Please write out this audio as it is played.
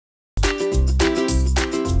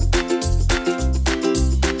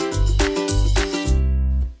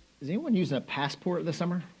using a passport this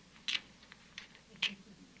summer?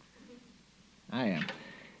 I am.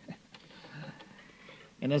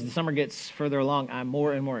 And as the summer gets further along, I'm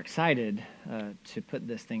more and more excited to put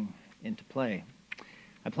this thing into play.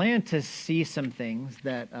 I plan to see some things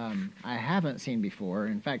that I haven't seen before.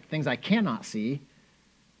 In fact, things I cannot see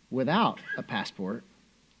without a passport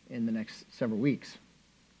in the next several weeks.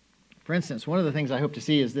 For instance, one of the things I hope to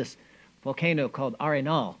see is this volcano called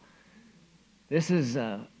Arenal. This is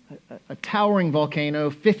a towering volcano,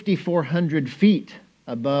 5,400 feet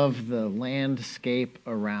above the landscape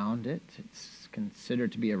around it. It's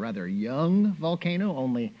considered to be a rather young volcano,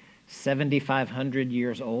 only 7,500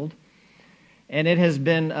 years old. And it has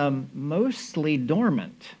been mostly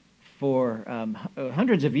dormant for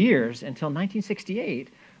hundreds of years until 1968,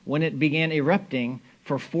 when it began erupting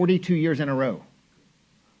for 42 years in a row.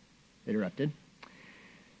 It erupted.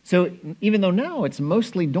 So even though now it's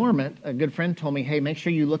mostly dormant, a good friend told me, hey, make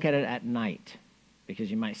sure you look at it at night, because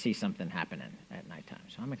you might see something happening at nighttime.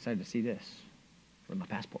 So I'm excited to see this with my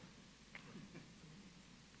passport.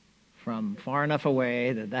 From far enough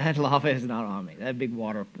away that lava is not on me. That big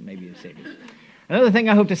water maybe will save me. Another thing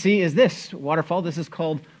I hope to see is this waterfall. This is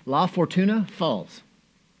called La Fortuna Falls.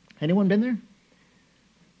 Anyone been there?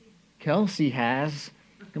 Kelsey has.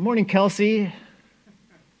 Good morning, Kelsey.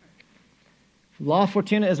 La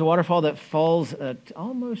Fortuna is a waterfall that falls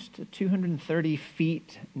almost 230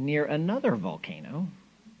 feet near another volcano.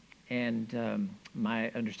 And my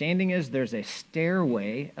understanding is there's a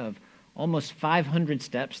stairway of almost 500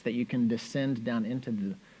 steps that you can descend down into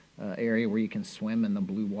the area where you can swim in the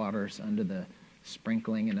blue waters under the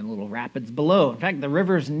sprinkling and then little rapids below. In fact, the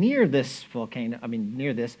rivers near this volcano,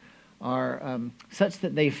 near this, are such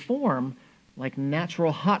that they form like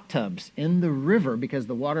natural hot tubs in the river because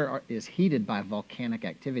the water is heated by volcanic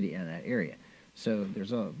activity in that area. So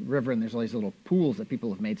there's a river and there's all these little pools that people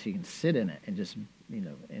have made so you can sit in it and just,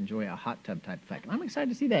 enjoy a hot tub type effect. I'm excited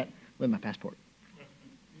to see that with my passport.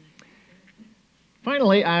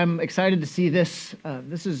 Finally, I'm excited to see this.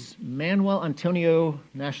 This is Manuel Antonio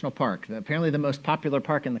National Park, apparently the most popular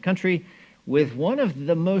park in the country, with one of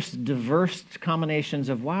the most diverse combinations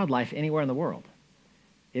of wildlife anywhere in the world.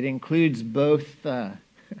 It includes both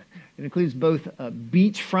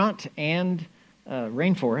beachfront and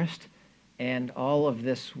rainforest, and all of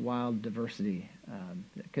this wild diversity.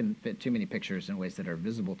 Couldn't fit too many pictures in ways that are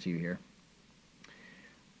visible to you here.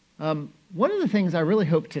 One of the things I really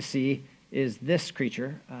hope to see is this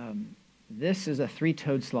creature. This is a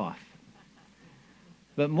three-toed sloth.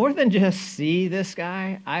 But more than just see this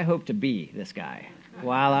guy, I hope to be this guy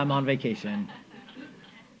while I'm on vacation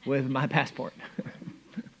with my passport.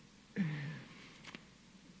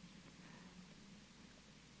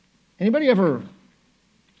 Anybody ever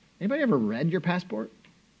read your passport?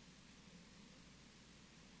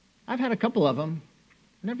 I've had a couple of them.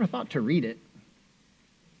 I never thought to read it.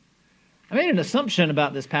 I made an assumption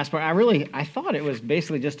about this passport. I thought it was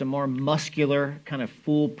basically just a more muscular, kind of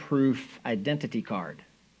foolproof identity card,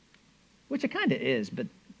 which it kind of is, but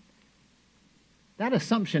that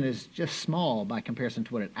assumption is just small by comparison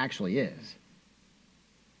to what it actually is.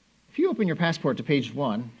 If you open your passport to page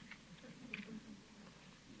 1,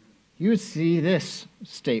 you would see this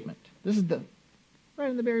statement. This is right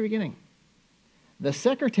in the very beginning. The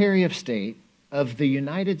Secretary of State of the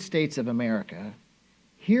United States of America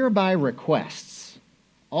hereby requests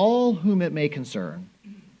all whom it may concern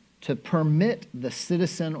to permit the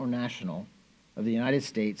citizen or national of the United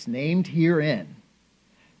States named herein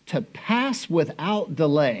to pass without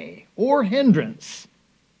delay or hindrance,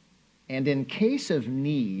 and in case of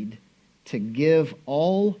need, to give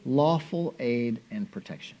all lawful aid and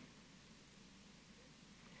protection.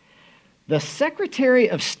 The Secretary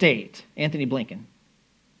of State, Antony Blinken,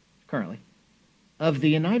 currently, of the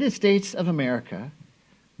United States of America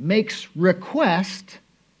makes request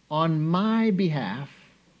on my behalf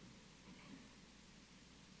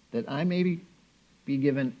that I may be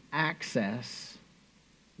given access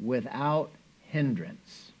without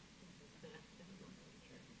hindrance.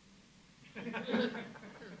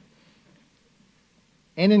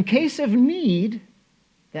 And in case of need,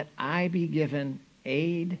 that I be given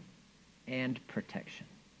aid and protection.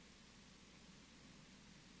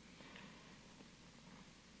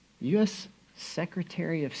 The U.S.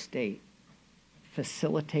 Secretary of State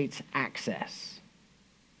facilitates access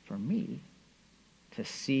for me to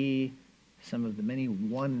see some of the many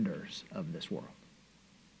wonders of this world.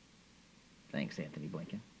 Thanks, Antony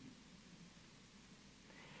Blinken.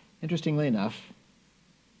 Interestingly enough,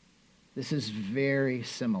 this is very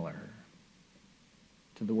similar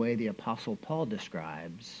to the way the Apostle Paul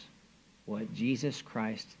describes what Jesus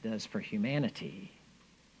Christ does for humanity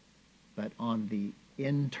but on the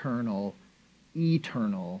internal,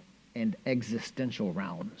 eternal, and existential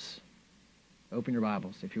realms. Open your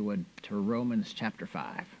Bibles, if you would, to Romans chapter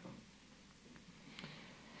 5.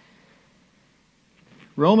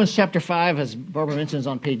 Romans chapter 5, as Barbara mentions,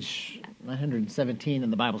 on page 917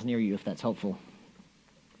 in the Bibles near you, if that's helpful.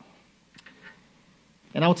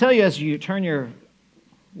 And I'll tell you as you turn your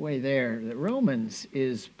way there that Romans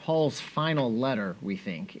is Paul's final letter, we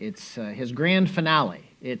think. It's his grand finale.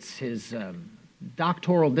 It's his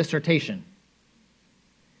doctoral dissertation.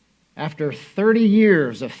 After 30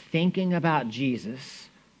 years of thinking about Jesus,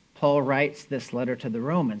 Paul writes this letter to the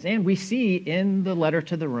Romans. And we see in the letter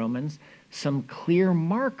to the Romans some clear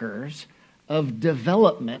markers of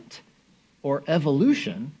development or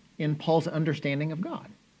evolution in Paul's understanding of God.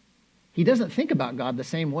 He doesn't think about God the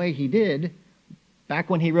same way he did back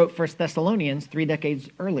when he wrote 1 Thessalonians 3 decades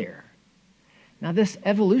earlier. Now, this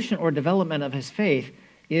evolution or development of his faith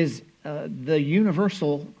is the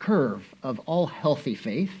universal curve of all healthy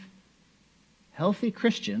faith. Healthy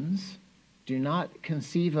Christians do not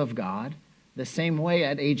conceive of God the same way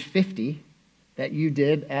at age 50 that you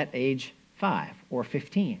did at age 5 or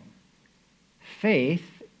 15.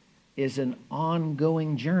 Faith is an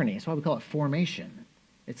ongoing journey. That's why we call it formation.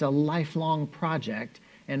 It's a lifelong project,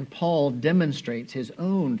 and Paul demonstrates his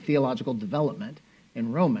own theological development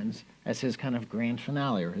in Romans as his kind of grand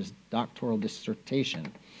finale or his doctoral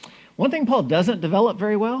dissertation. One thing Paul doesn't develop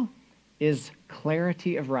very well is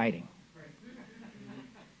clarity of writing.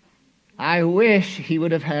 I wish he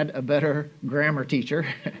would have had a better grammar teacher,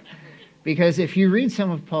 because if you read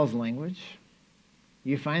some of Paul's language,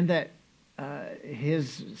 you find that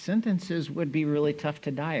his sentences would be really tough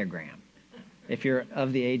to diagram, if you're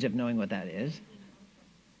of the age of knowing what that is.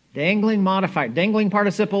 Dangling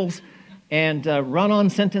participles, and run-on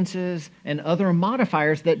sentences, and other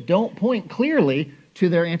modifiers that don't point clearly to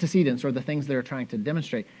their antecedents or the things they're trying to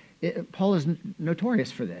demonstrate. Paul is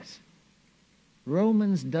notorious for this.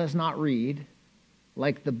 Romans does not read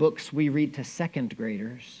like the books we read to second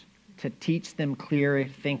graders to teach them clear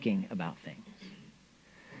thinking about things.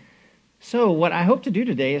 So what I hope to do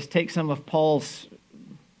today is take some of Paul's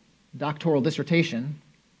doctoral dissertation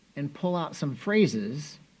and pull out some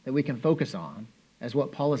phrases that we can focus on as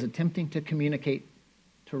what Paul is attempting to communicate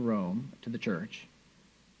to Rome, to the church,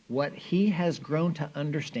 what he has grown to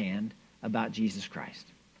understand about Jesus Christ.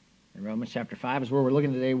 In Romans chapter 5 is where we're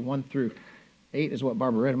looking today. 1 through 8 is what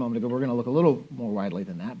Barbara read a moment ago. We're going to look a little more widely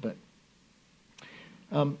than that, but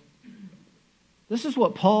this is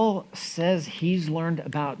what Paul says he's learned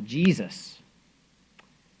about Jesus.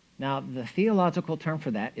 Now, the theological term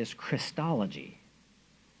for that is Christology.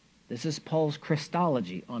 This is Paul's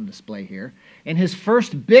Christology on display here. And his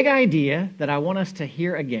first big idea that I want us to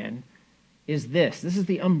hear again is this. This is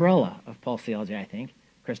the umbrella of Paul's theology, I think,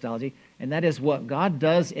 Christology. And that is what God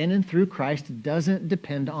does in and through Christ doesn't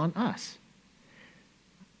depend on us.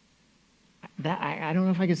 I don't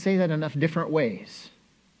know if I could say that enough different ways.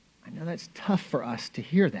 I know that's tough for us to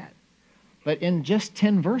hear that. But in just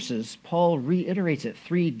 10 verses, Paul reiterates it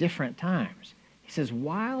 3 different times. He says,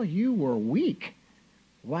 while you were weak,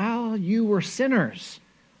 while you were sinners,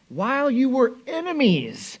 while you were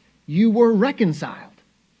enemies, you were reconciled.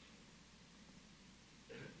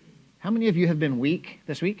 How many of you have been weak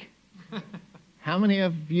this week? How many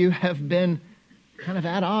of you have been kind of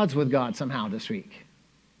at odds with God somehow this week?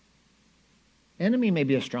 Enemy may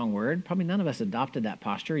be a strong word. Probably none of us adopted that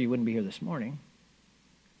posture. You wouldn't be here this morning.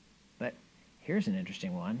 But here's an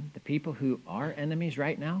interesting one. The people who are enemies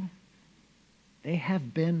right now, they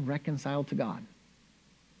have been reconciled to God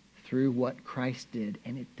through what Christ did,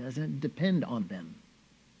 and it doesn't depend on them.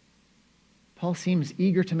 Paul seems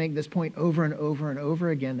eager to make this point over and over and over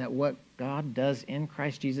again, that what God does in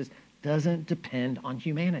Christ Jesus doesn't depend on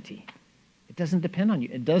humanity. It doesn't depend on you.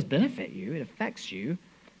 It does benefit you. It affects you.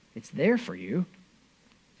 It's there for you.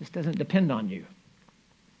 It just doesn't depend on you.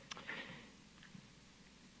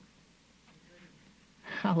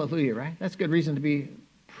 Hallelujah, right? That's good reason to be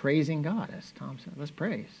praising God, as Tom said. Let's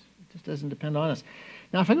praise. It just doesn't depend on us.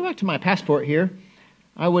 Now, if I go back to my passport here,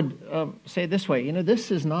 I would say it this way.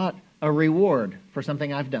 This is not a reward for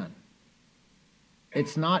something I've done.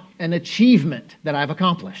 It's not an achievement that I've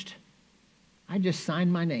accomplished. I just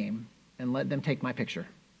signed my name and let them take my picture.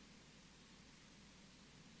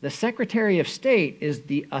 The Secretary of State is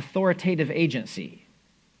the authoritative agency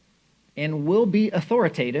and will be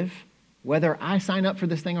authoritative whether I sign up for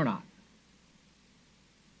this thing or not.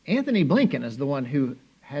 Anthony Blinken is the one who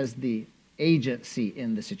has the agency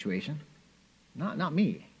in the situation, not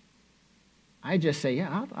me. I just say,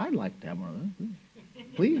 yeah, I'd like to have one of those.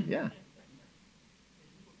 Please, yeah.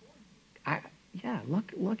 Yeah,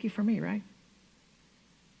 lucky for me, right?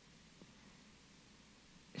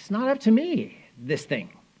 It's not up to me, this thing.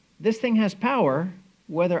 This thing has power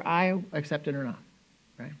whether I accept it or not,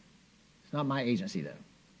 right? It's not my agency, though.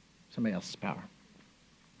 Somebody else's power.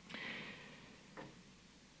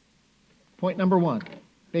 Point number one,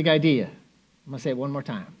 big idea. I'm going to say it one more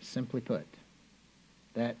time, simply put,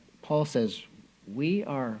 that Paul says we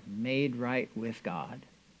are made right with God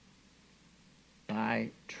by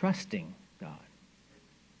trusting God.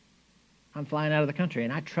 I'm flying out of the country,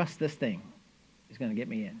 and I trust this thing is going to get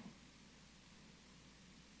me in.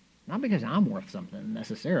 Not because I'm worth something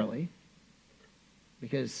necessarily,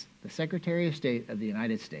 because the Secretary of State of the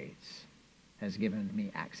United States has given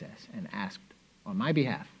me access and asked on my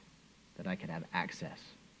behalf that I could have access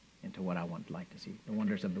into what I want like to see, the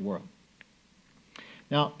wonders of the world.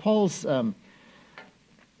 Now, Paul's, the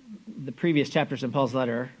previous chapters in Paul's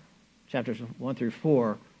letter, chapters 1 through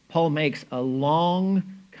 4, Paul makes a long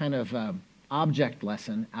kind of object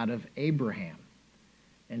lesson out of Abraham.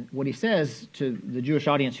 And what he says to the Jewish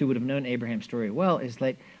audience who would have known Abraham's story well is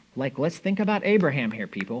like let's think about Abraham here,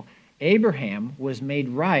 people. Abraham was made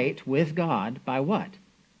right with God by what?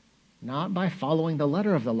 Not by following the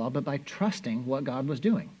letter of the law, but by trusting what God was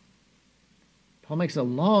doing. Paul makes a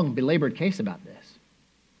long, belabored case about this.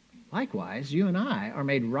 Likewise, you and I are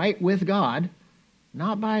made right with God,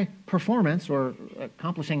 not by performance or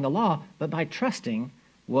accomplishing the law, but by trusting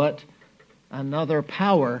what another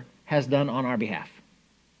power has done on our behalf.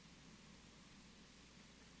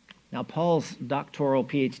 Now, Paul's doctoral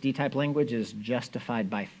PhD type language is justified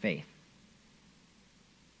by faith.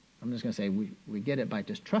 I'm just going to say we get it by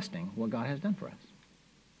just trusting what God has done for us.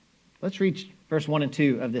 Let's read verse 1 and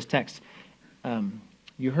 2 of this text.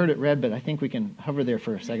 You heard it read, but I think we can hover there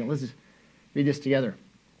for a second. Let's just read this together.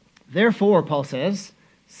 Therefore, Paul says,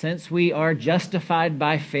 since we are justified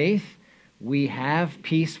by faith, we have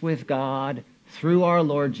peace with God through our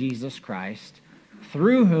Lord Jesus Christ,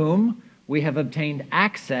 through whom we have obtained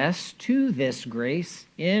access to this grace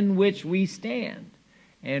in which we stand,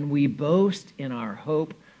 and we boast in our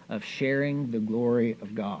hope of sharing the glory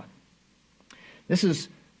of God. This is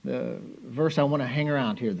the verse I want to hang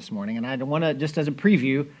around here this morning, and I want to, just as a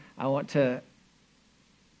preview, I want to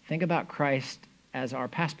think about Christ as our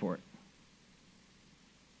passport,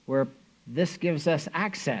 where this gives us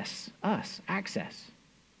access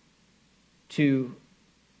to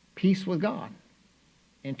peace with God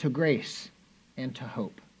and to grace and to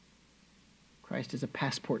hope. Christ is a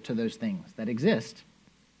passport to those things that exist.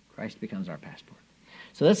 Christ becomes our passport.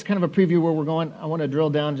 So that's kind of a preview where we're going. I want to drill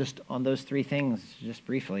down just on those three things just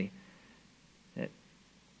briefly. That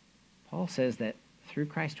Paul says that through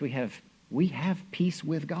Christ we have peace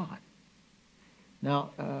with God.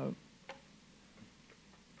 Now,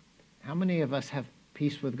 how many of us have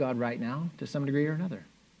peace with God right now to some degree or another?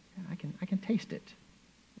 Yeah, I can taste it.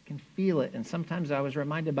 I can feel it. And sometimes I was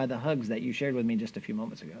reminded by the hugs that you shared with me just a few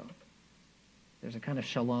moments ago. There's a kind of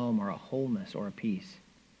shalom or a wholeness or a peace.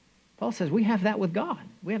 Paul says we have that with God.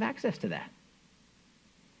 We have access to that.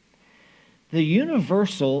 The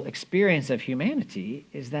universal experience of humanity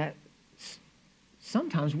is that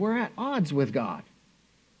sometimes we're at odds with God.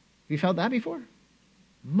 Have you felt that before?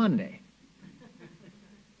 Monday.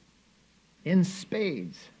 In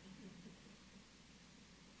spades.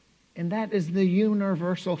 And that is the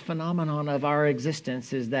universal phenomenon of our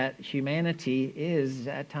existence, is that humanity is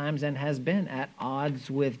at times and has been at odds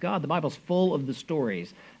with God. The Bible's full of the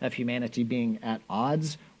stories of humanity being at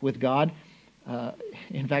odds with God.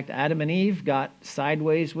 In fact, Adam and Eve got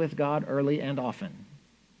sideways with God early and often.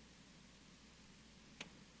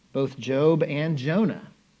 Both Job and Jonah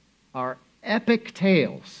are epic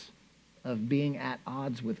tales of being at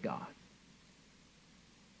odds with God.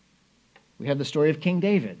 We have the story of King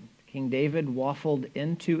David. King David waffled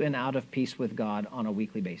into and out of peace with God on a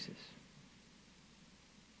weekly basis.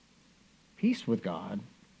 Peace with God.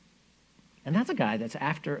 And that's a guy that's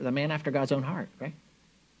the man after God's own heart, right?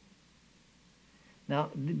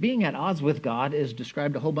 Now, being at odds with God is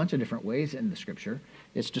described a whole bunch of different ways in the Scripture.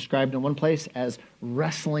 It's described in one place as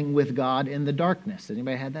wrestling with God in the darkness. Has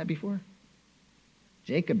anybody had that before?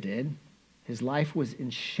 Jacob did. His life was in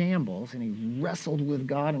shambles, and he wrestled with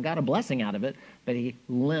God and got a blessing out of it, but he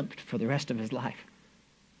limped for the rest of his life.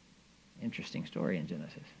 Interesting story in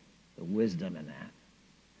Genesis, the wisdom in that.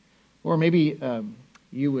 Or maybe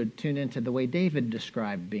you would tune into the way David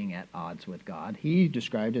described being at odds with God. He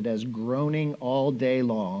described it as groaning all day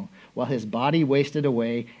long while his body wasted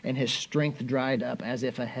away and his strength dried up as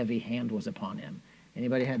if a heavy hand was upon him.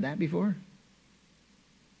 Anybody had that before?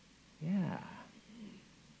 Yeah.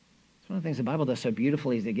 One of the things the Bible does so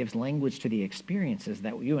beautifully is it gives language to the experiences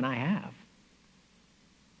that you and I have.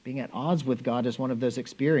 Being at odds with God is one of those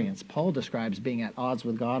experiences. Paul describes being at odds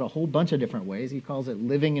with God a whole bunch of different ways. He calls it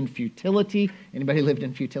living in futility. Anybody lived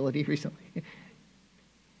in futility recently?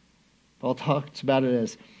 Paul talks about it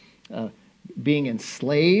as being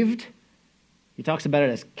enslaved. He talks about it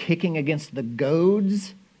as kicking against the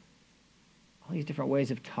goads. All these different ways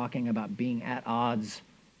of talking about being at odds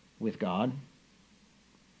with God.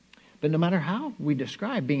 But no matter how we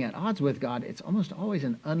describe being at odds with God, it's almost always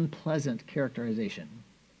an unpleasant characterization.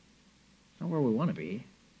 It's not where we want to be.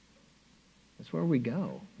 It's where we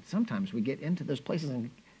go. Sometimes we get into those places and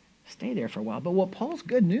stay there for a while. But what Paul's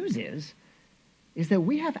good news is that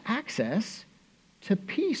we have access to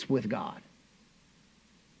peace with God.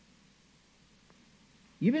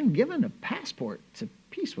 You've been given a passport to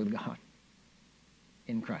peace with God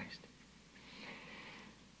in Christ.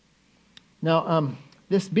 Now,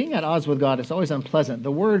 this being at odds with God is always unpleasant.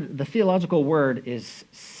 The theological word is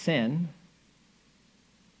sin.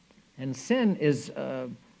 And sin is a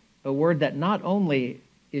word that not only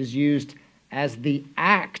is used as the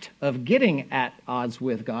act of getting at odds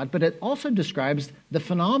with God, but it also describes the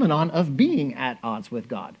phenomenon of being at odds with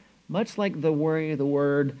God, much like the way the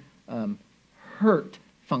word hurt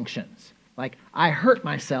functions. Like, I hurt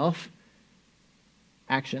myself,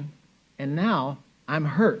 action, and now I'm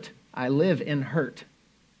hurt. I live in hurt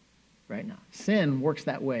right now. Sin works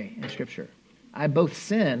that way in Scripture. I both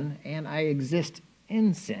sin and I exist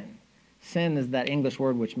in sin. Sin is that English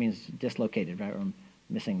word which means dislocated, right? Or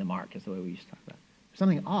missing the mark is the way we used to talk about it.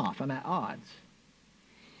 Something off. I'm at odds.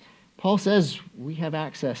 Paul says we have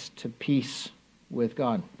access to peace with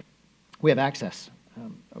God. We have access,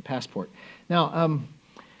 a passport. Now,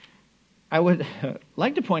 I would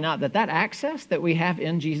like to point out that access that we have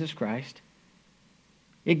in Jesus Christ,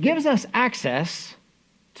 it gives us access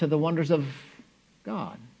to the wonders of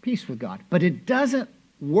God, peace with God. But it doesn't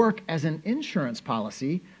work as an insurance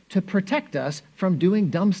policy to protect us from doing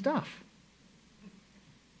dumb stuff.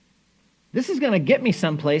 This is going to get me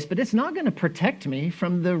someplace, but it's not going to protect me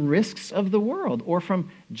from the risks of the world or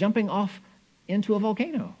from jumping off into a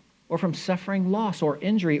volcano or from suffering loss or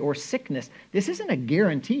injury or sickness. This isn't a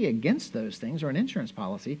guarantee against those things or an insurance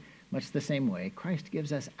policy. Much the same way, Christ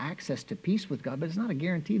gives us access to peace with God, but it's not a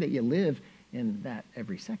guarantee that you live in that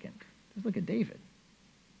every second. Just look at David.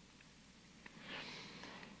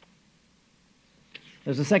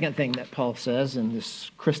 There's a second thing that Paul says in this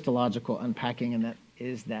Christological unpacking, and that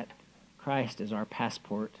is that Christ is our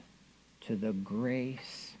passport to the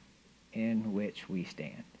grace in which we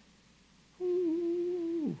stand.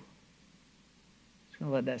 Ooh. Just going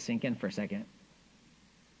to let that sink in for a second.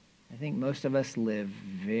 I think most of us live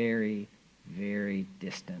very, very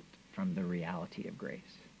distant from the reality of grace.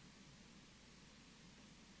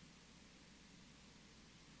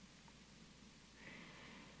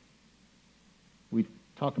 We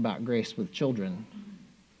talk about grace with children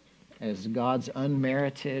as God's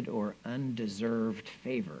unmerited or undeserved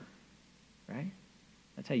favor, right?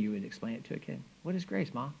 That's how you would explain it to a kid. What is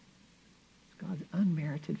grace, Mom? It's God's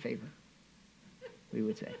unmerited favor, we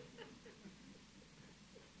would say.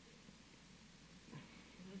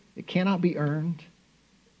 It cannot be earned.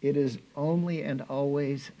 It is only and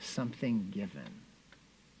always something given.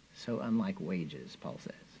 So unlike wages, Paul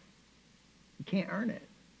says. You can't earn it.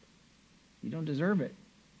 You don't deserve it.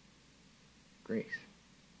 Grace.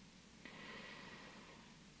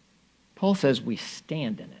 Paul says we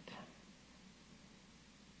stand in it.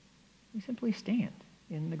 We simply stand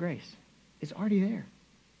in the grace. It's already there.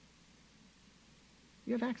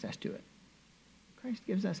 You have access to it. Christ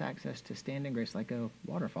gives us access to stand in grace like a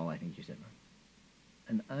waterfall, I think you said.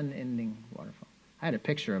 An unending waterfall. I had a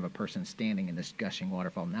picture of a person standing in this gushing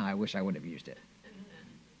waterfall. Now I wish I would have used it.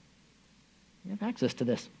 You have access to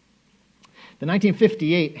this. The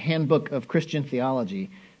 1958 Handbook of Christian Theology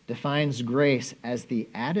defines grace as the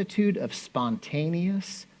attitude of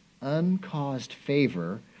spontaneous, uncaused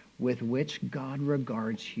favor with which God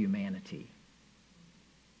regards humanity.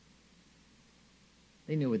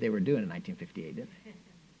 They knew what they were doing in 1958, didn't they?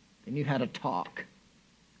 They knew how to talk.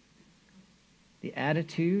 The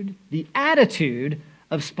attitude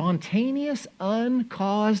of spontaneous,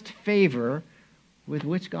 uncaused favor with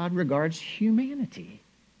which God regards humanity.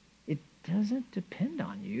 It doesn't depend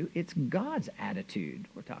on you. It's God's attitude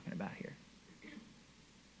we're talking about here.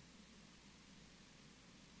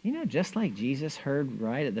 You know, just like Jesus heard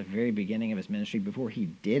right at the very beginning of his ministry, before he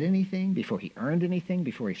did anything, before he earned anything,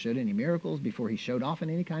 before he showed any miracles, before he showed off in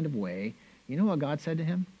any kind of way, you know what God said to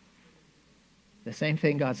him? The same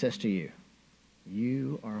thing God says to you.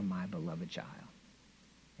 You are my beloved child,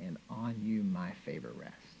 and on you my favor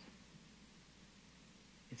rests.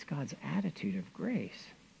 It's God's attitude of grace.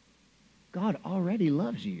 God already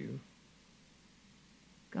loves you.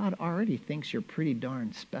 God already thinks you're pretty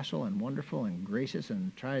darn special and wonderful and gracious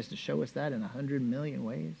and tries to show us that in 100 million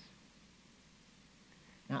ways.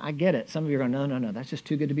 Now, I get it. Some of you are going, no, that's just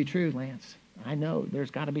too good to be true, Lance. I know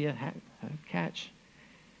there's got to be a catch.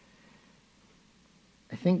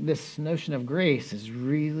 I think this notion of grace is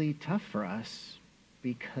really tough for us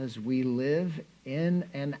because we live in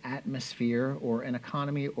an atmosphere or an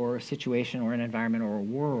economy or a situation or an environment or a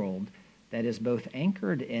world that is both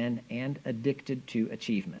anchored in and addicted to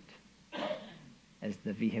achievement as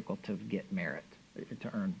the vehicle to get merit, to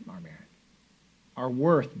earn our merit. Our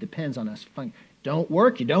worth depends on us. Don't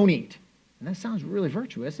work, you don't eat. And that sounds really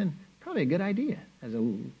virtuous and probably a good idea as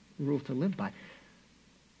a rule to live by.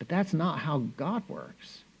 But that's not how God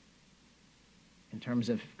works in terms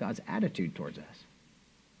of God's attitude towards us.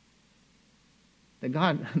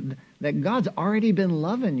 That God's already been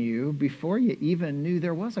loving you before you even knew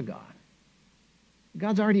there was a God.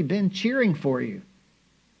 God's already been cheering for you,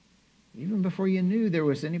 even before you knew there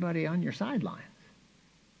was anybody on your sidelines.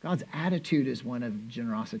 God's attitude is one of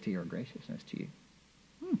generosity or graciousness to you.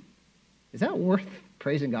 Is that worth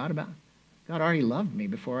praising God about? God already loved me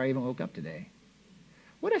before I even woke up today.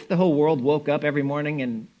 What if the whole world woke up every morning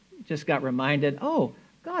and just got reminded, oh,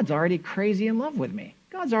 God's already crazy in love with me.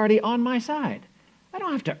 God's already on my side. I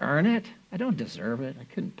don't have to earn it. I don't deserve it. I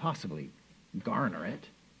couldn't possibly garner it.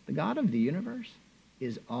 The God of the universe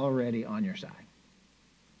is already on your side.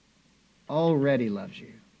 Already loves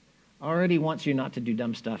you. Already wants you not to do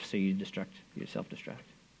dumb stuff so you self-destruct.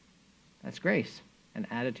 That's grace, an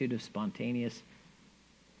attitude of spontaneous,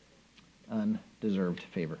 undeserved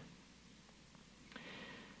favor.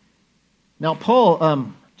 Now, Paul,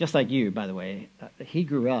 just like you, by the way, he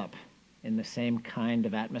grew up in the same kind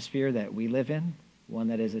of atmosphere that we live in, one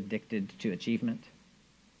that is addicted to achievement,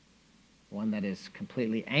 one that is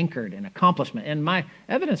completely anchored in accomplishment. And my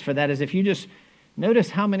evidence for that is if you just notice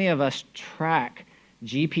how many of us track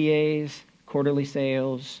GPAs, quarterly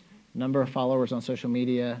sales, number of followers on social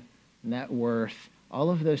media, net worth, all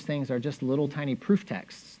of those things are just little tiny proof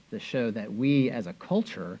texts that show that we as a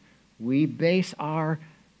culture, we base our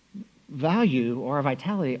value or our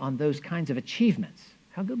vitality on those kinds of achievements.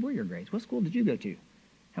 How good were your grades? What school did you go to?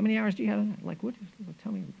 How many hours do you have?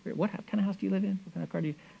 Tell me, what kind of house do you live in? What kind of car do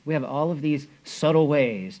you? We have all of these subtle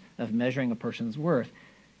ways of measuring a person's worth.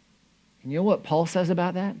 And you know what Paul says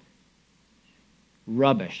about that?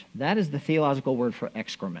 Rubbish. That is the theological word for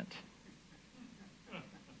excrement.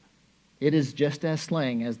 It is just as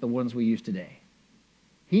slang as the ones we use today.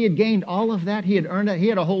 He had gained all of that. He had earned it. He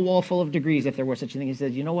had a whole wall full of degrees, if there were such a thing. He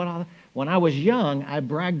says, you know what? When I was young, I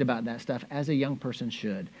bragged about that stuff as a young person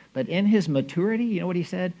should. But in his maturity, you know what he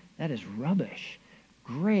said? That is rubbish.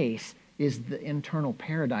 Grace is the internal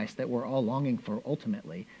paradise that we're all longing for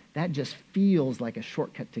ultimately. That just feels like a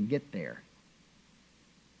shortcut to get there.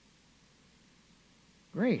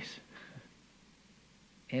 Grace.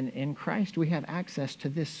 And in Christ, we have access to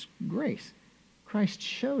this grace. Christ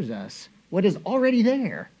shows us what is already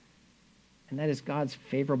there, and that is God's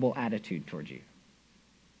favorable attitude towards you.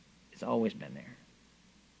 It's always been there.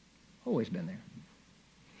 Always been there.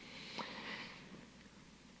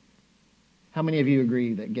 How many of you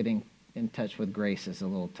agree that getting in touch with grace is a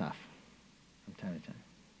little tough from time to time?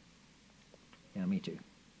 Yeah, me too.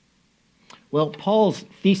 Well, Paul's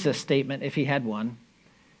thesis statement, if he had one,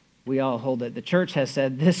 we all hold it. The church has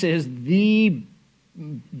said this is the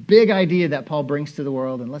big idea that Paul brings to the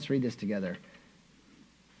world, and let's read this together.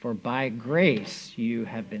 For by grace you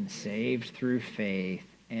have been saved through faith,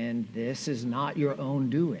 and this is not your own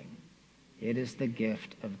doing. It is the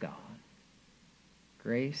gift of God.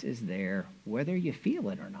 Grace is there whether you feel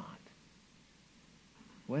it or not,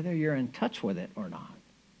 whether you're in touch with it or not.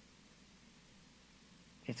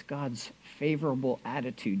 It's God's favorable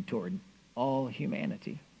attitude toward all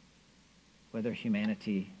humanity, whether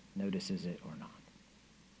humanity notices it or not.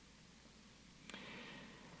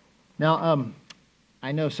 Now,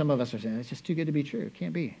 I know some of us are saying, it's just too good to be true. It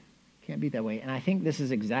can't be. It can't be that way. And I think this is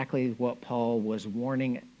exactly what Paul was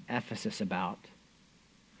warning Ephesus about.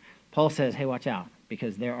 Paul says, hey, watch out,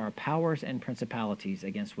 because there are powers and principalities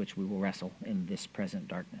against which we will wrestle in this present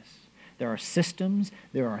darkness. There are systems,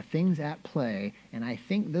 there are things at play, and I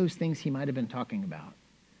think those things he might have been talking about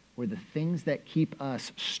were the things that keep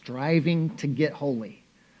us striving to get holy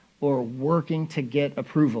or working to get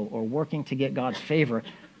approval or working to get God's favor.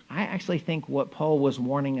 I actually think what Paul was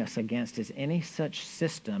warning us against is any such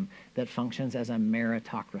system that functions as a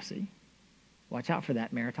meritocracy. Watch out for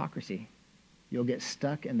that meritocracy. You'll get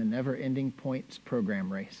stuck in the never-ending points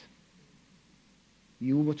program race.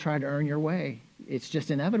 You will try to earn your way. It's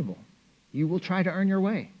just inevitable. You will try to earn your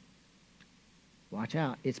way. watch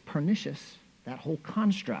out, it's pernicious, that whole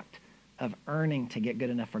construct of earning to get good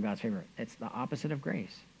enough for God's favor. It's the opposite of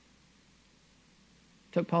grace.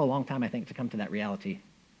 It took Paul a long time, I think, to come to that reality.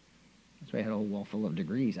 That's why he had a whole wall full of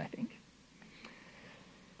degrees, I think.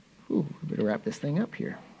 Ooh, we better wrap this thing up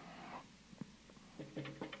here.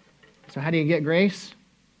 So how do you get grace?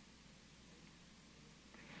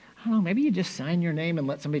 I don't know, maybe you just sign your name and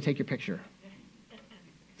let somebody take your picture.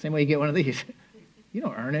 Same way you get one of these. You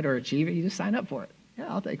don't earn it or achieve it, you just sign up for it.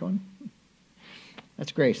 Yeah, I'll take one.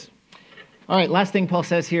 That's grace. All right, last thing Paul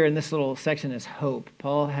says here in this little section is hope.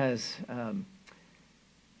 Paul has,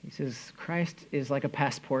 he says, Christ is like a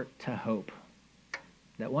passport to hope.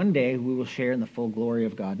 That one day we will share in the full glory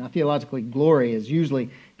of God. Now, theologically, glory is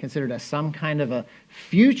usually considered as some kind of a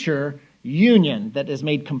future union that is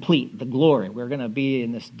made complete, the glory. We're going to be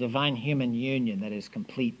in this divine human union that is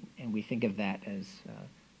complete, and we think of that as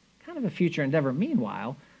kind of a future endeavor.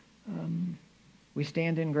 Meanwhile, we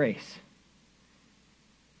stand in grace,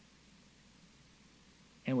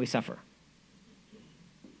 and we suffer.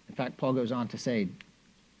 In fact, Paul goes on to say,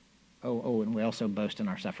 and we also boast in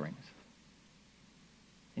our sufferings.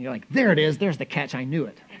 And you're like, there it is. There's the catch. I knew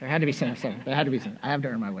it. There had to be some. There had to be some. I have to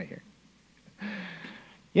earn my way here.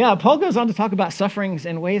 Yeah, Paul goes on to talk about sufferings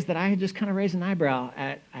in ways that I just kind of raise an eyebrow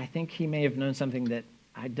at. I think he may have known something that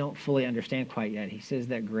I don't fully understand quite yet. He says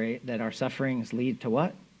that our sufferings lead to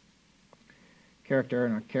what? Character,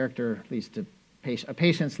 and our character leads to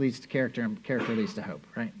patience leads to character, and character leads to hope,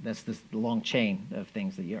 right? That's this long chain of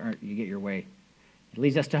things that you get your way. It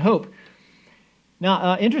leads us to hope.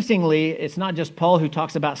 Now, interestingly, it's not just Paul who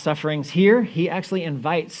talks about sufferings here. He actually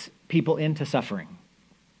invites people into suffering.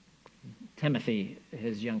 Timothy,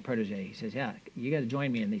 his young protege, he says, yeah, you got to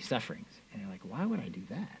join me in these sufferings. And you're like, why would I do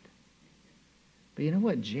that? But you know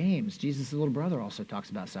what? James, Jesus' little brother, also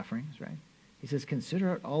talks about sufferings, right? He says,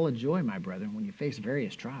 consider it all a joy, my brethren, when you face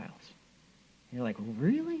various trials. And you're like,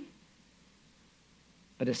 really?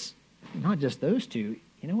 But it's not just those two.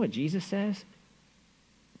 You know what Jesus says?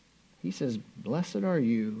 He says, blessed are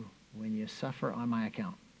you when you suffer on my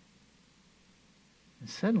account. And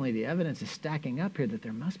suddenly the evidence is stacking up here that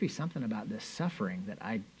there must be something about this suffering that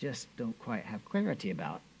I just don't quite have clarity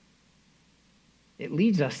about. It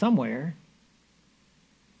leads us somewhere.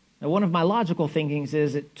 Now, one of my logical thinkings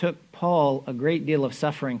is it took Paul a great deal of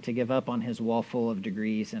suffering to give up on his wall full of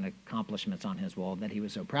degrees and accomplishments on his wall that he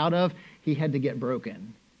was so proud of. He had to get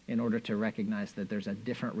broken in order to recognize that there's a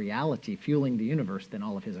different reality fueling the universe than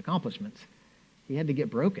all of his accomplishments. He had to get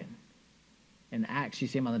broken. In Acts, you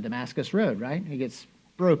see him on the Damascus Road, right? He gets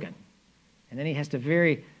broken. And then he has to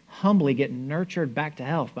very humbly get nurtured back to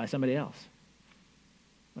health by somebody else.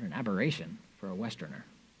 What an aberration for a Westerner.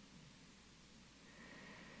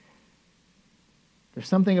 There's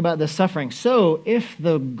something about this suffering. So if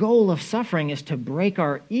the goal of suffering is to break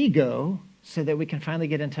our ego so that we can finally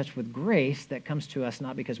get in touch with grace that comes to us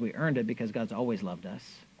not because we earned it, because God's always loved us,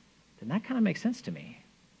 then that kind of makes sense to me.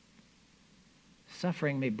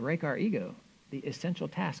 Suffering may break our ego, the essential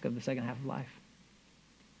task of the second half of life.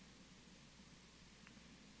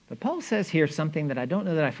 But Paul says here something that I don't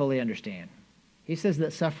know that I fully understand. He says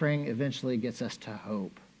that suffering eventually gets us to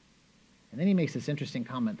hope. And then he makes this interesting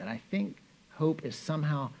comment that I think hope is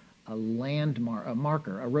somehow a landmark, a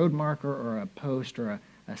marker, a road marker or a post or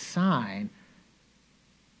a sign.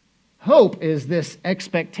 Hope is this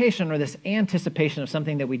expectation or this anticipation of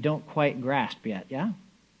something that we don't quite grasp yet, yeah?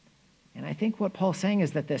 And I think what Paul's saying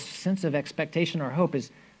is that this sense of expectation or hope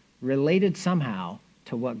is related somehow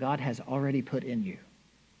to what God has already put in you.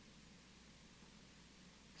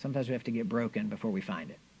 Sometimes we have to get broken before we find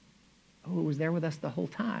it. Oh, it was there with us the whole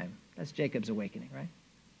time. That's Jacob's awakening, right?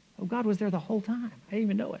 Oh, God was there the whole time. I didn't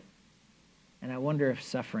even know it. And I wonder if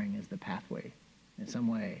suffering is the pathway in some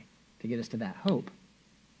way to get us to that hope.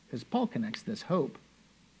 Because Paul connects this hope.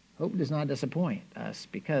 Hope does not disappoint us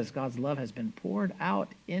because God's love has been poured out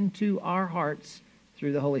into our hearts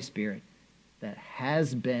through the Holy Spirit that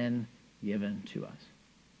has been given to us.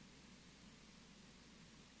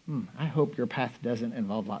 I hope your path doesn't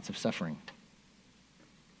involve lots of suffering.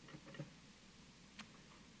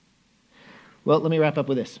 Well, let me wrap up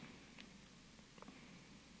with this.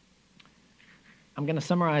 I'm going to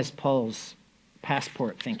summarize Paul's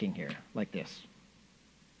passport thinking here like this.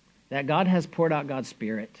 That God has poured out God's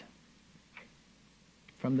Spirit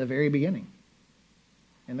from the very beginning.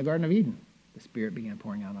 In the Garden of Eden, the Spirit began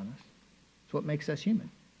pouring out on us. It's what makes us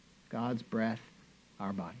human. God's breath,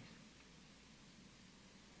 our bodies.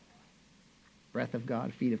 Breath of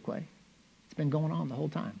God, feet of clay. It's been going on the whole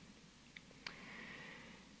time.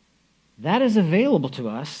 That is available to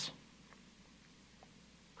us.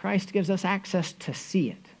 Christ gives us access to see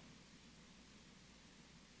it.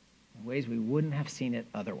 in ways we wouldn't have seen it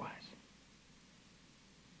otherwise.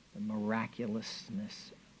 The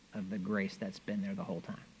miraculousness of the grace that's been there the whole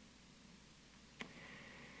time.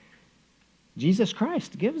 Jesus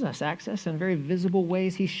Christ gives us access in very visible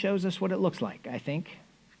ways. He shows us what it looks like, I think.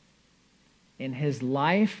 In his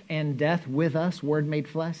life and death with us, Word made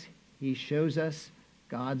flesh, he shows us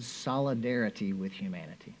God's solidarity with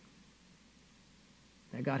humanity.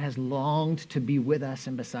 That God has longed to be with us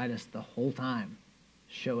and beside us the whole time,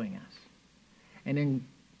 showing us. And in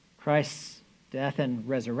Christ's death and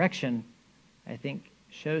resurrection, I think,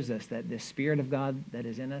 shows us that the Spirit of God that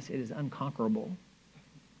is in us, it is unconquerable.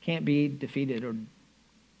 Can't be defeated or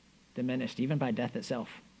diminished, even by death itself.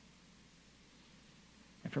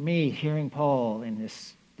 And for me, hearing Paul in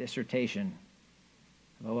this dissertation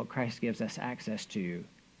about what Christ gives us access to,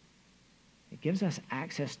 it gives us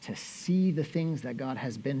access to see the things that God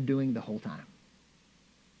has been doing the whole time.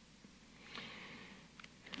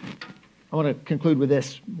 I want to conclude with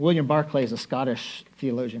this. William Barclay is a Scottish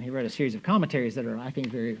theologian. He wrote a series of commentaries that are, I think,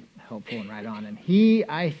 very helpful and right on. And he,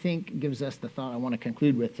 I think, gives us the thought I want to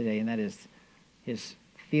conclude with today, and that is his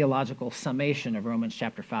theological summation of Romans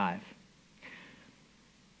chapter 5.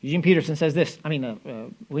 Eugene Peterson says this,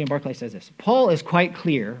 William Barclay says this: Paul is quite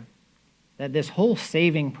clear that this whole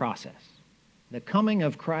saving process, the coming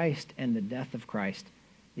of Christ and the death of Christ,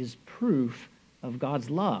 is proof of God's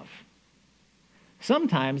love.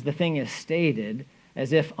 Sometimes the thing is stated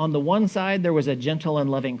as if on the one side there was a gentle and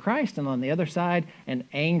loving Christ, and on the other side an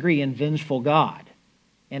angry and vengeful God,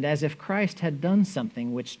 and as if Christ had done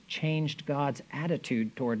something which changed God's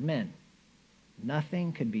attitude toward men.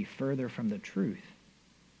 Nothing could be further from the truth.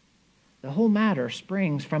 The whole matter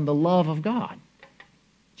springs from the love of God.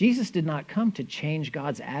 Jesus did not come to change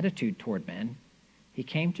God's attitude toward men. He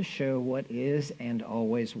came to show what is and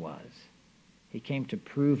always was. He came to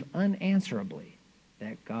prove unanswerably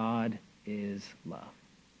that God is love.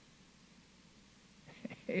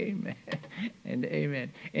 Amen and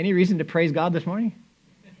amen. Any reason to praise God this morning?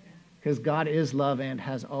 Because God is love and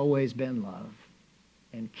has always been love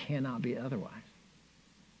and cannot be otherwise.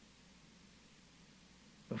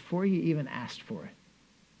 Before you even asked for it,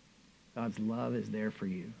 God's love is there for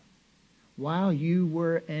you. While you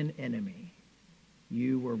were an enemy,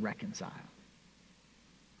 you were reconciled.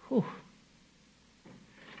 Whew.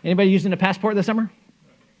 Anybody using a passport this summer?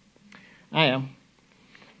 I am.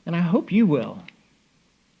 And I hope you will.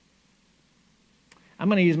 I'm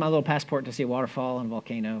going to use my little passport to see a waterfall and a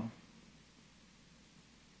volcano.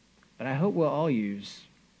 But I hope we'll all use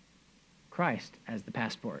Christ as the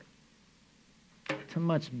passport to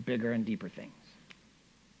much bigger and deeper things.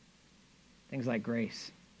 Things like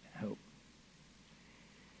grace and hope.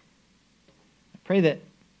 I pray that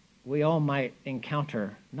we all might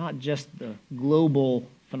encounter not just the global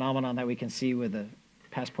phenomenon that we can see with a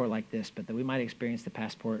passport like this, but that we might experience the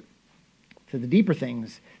passport to the deeper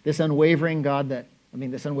things, this unwavering love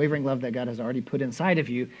that God has already put inside of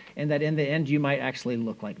you, and that in the end you might actually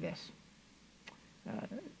look like this.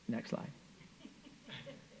 Next slide.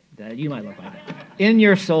 That you might look like that. In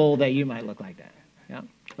your soul, that you might look like that. Yeah?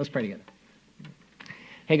 Let's pray together.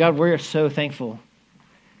 Hey, God, we're so thankful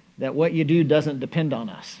that what you do doesn't depend on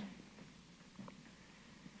us.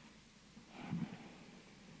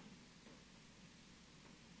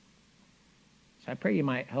 So I pray you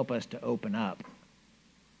might help us to open up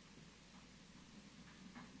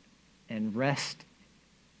and rest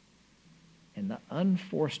in the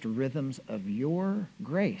unforced rhythms of your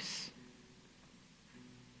grace.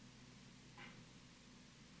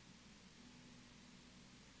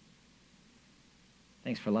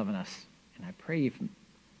 Thanks for loving us. And I pray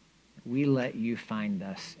we let you find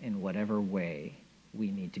us in whatever way we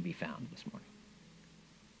need to be found this morning.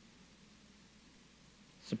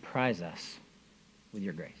 Surprise us with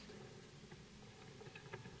your grace.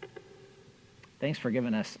 Thanks for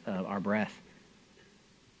giving us our breath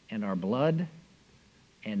and our blood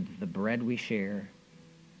and the bread we share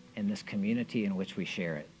and this community in which we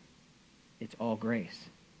share it. It's all grace.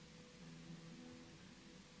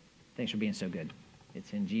 Thanks for being so good.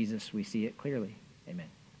 It's in Jesus we see it clearly. Amen.